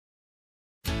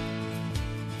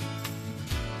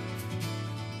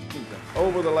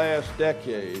Over the last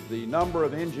decade, the number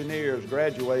of engineers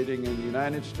graduating in the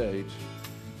United States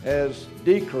has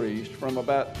decreased from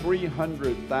about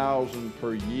 300,000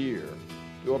 per year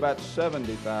to about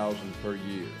 70,000 per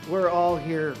year. We're all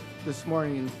here this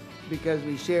morning because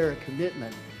we share a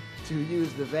commitment to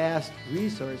use the vast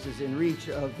resources in reach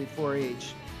of the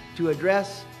 4-H to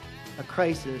address a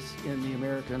crisis in the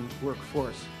American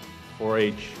workforce.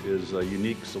 4-H is a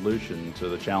unique solution to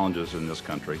the challenges in this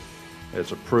country.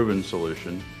 It's a proven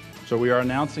solution. So we are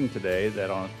announcing today that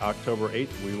on October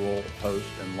 8th we will host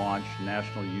and launch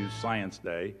National Youth Science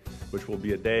Day, which will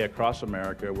be a day across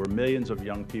America where millions of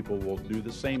young people will do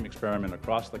the same experiment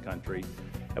across the country.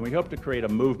 And we hope to create a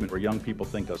movement where young people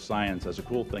think of science as a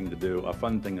cool thing to do, a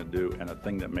fun thing to do, and a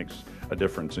thing that makes a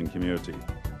difference in community.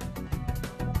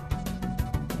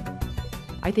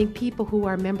 I think people who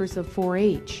are members of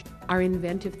 4-H are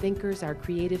inventive thinkers, are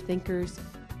creative thinkers.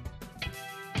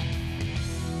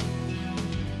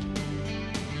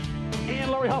 And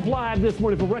Larry Huff live this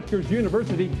morning from Rutgers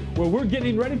University, where we're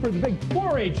getting ready for the big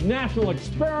 4-H national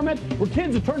experiment where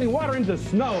kids are turning water into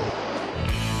snow.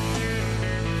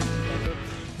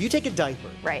 You take a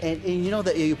diaper, right, and you know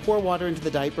that you pour water into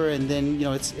the diaper, and then you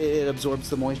know it absorbs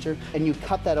the moisture, and you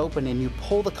cut that open and you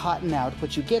pull the cotton out.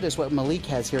 What you get is what Malik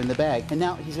has here in the bag, and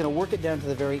now he's going to work it down to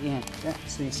the very end. Yeah,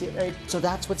 so you see it, right? So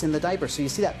that's what's in the diaper. So you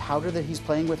see that powder that he's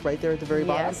playing with right there at the very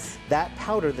bottom? Yes. That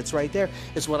powder that's right there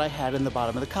is what I had in the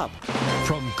bottom of the cup.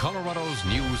 From Colorado's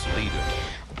news leader.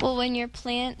 Well, when you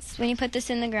put this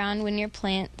in the ground, when your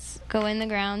plants go in the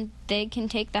ground, they can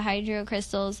take the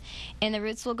hydrocrystals, and the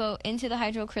roots will go into the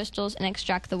hydrocrystals and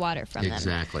extract the water from them.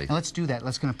 Exactly. Now let's do that.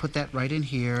 Let's going to put that right in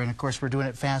here, and of course we're doing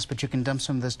it fast, but you can dump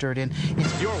some of this dirt in.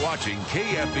 You're watching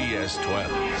KFBS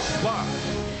 12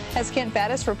 live. As Kent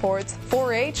Battis reports,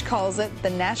 4-H calls it the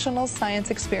National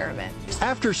Science Experiment.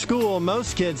 After school,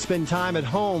 most kids spend time at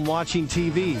home watching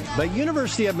TV, but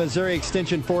University of Missouri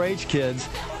Extension 4-H kids,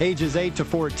 ages 8 to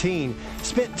 14,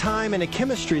 spent time in a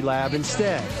chemistry lab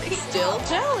instead. Still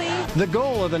jelly. The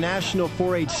goal of the National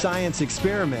 4-H Science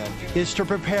Experiment is to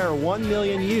prepare 1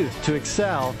 million youth to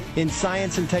excel in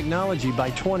science and technology by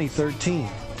 2013.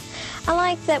 I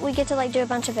like that we get to do a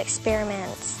bunch of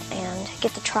experiments and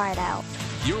get to try it out.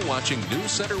 You're watching News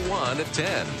Center 1 at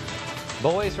 10.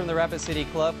 Boys from the Rapid City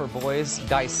Club for Boys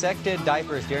dissected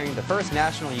diapers during the first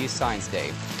National Youth Science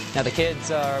Day. Now the kids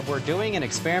were doing an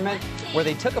experiment where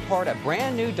they took apart a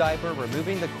brand new diaper,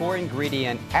 removing the core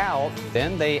ingredient out.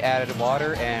 Then they added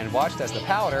water and watched as the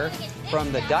powder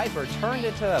from the diaper turned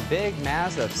into a big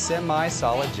mass of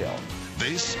semi-solid gel.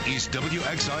 This is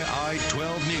WXII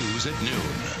 12 News at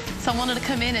noon. So I wanted to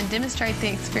come in and demonstrate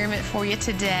the experiment for you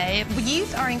today.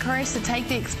 Youth are encouraged to take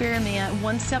the experiment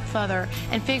one step further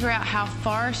and figure out how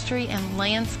forestry and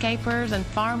landscapers and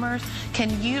farmers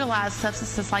can utilize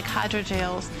substances like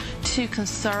hydrogels to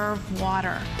conserve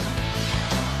water.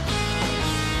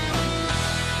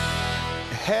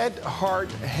 Head,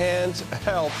 heart, hands,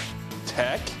 health,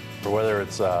 tech. Whether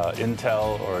it's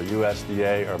Intel or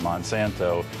USDA or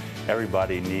Monsanto,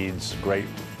 everybody needs great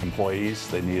employees,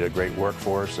 they need a great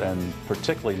workforce, and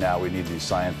particularly now we need these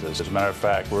scientists. As a matter of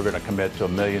fact, we're going to commit to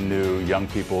 1 million new young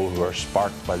people who are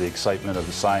sparked by the excitement of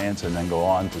the science and then go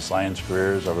on to science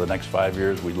careers over the next 5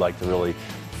 years. We'd like to really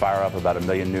fire up about 1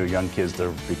 million new young kids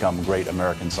to become great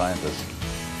American scientists.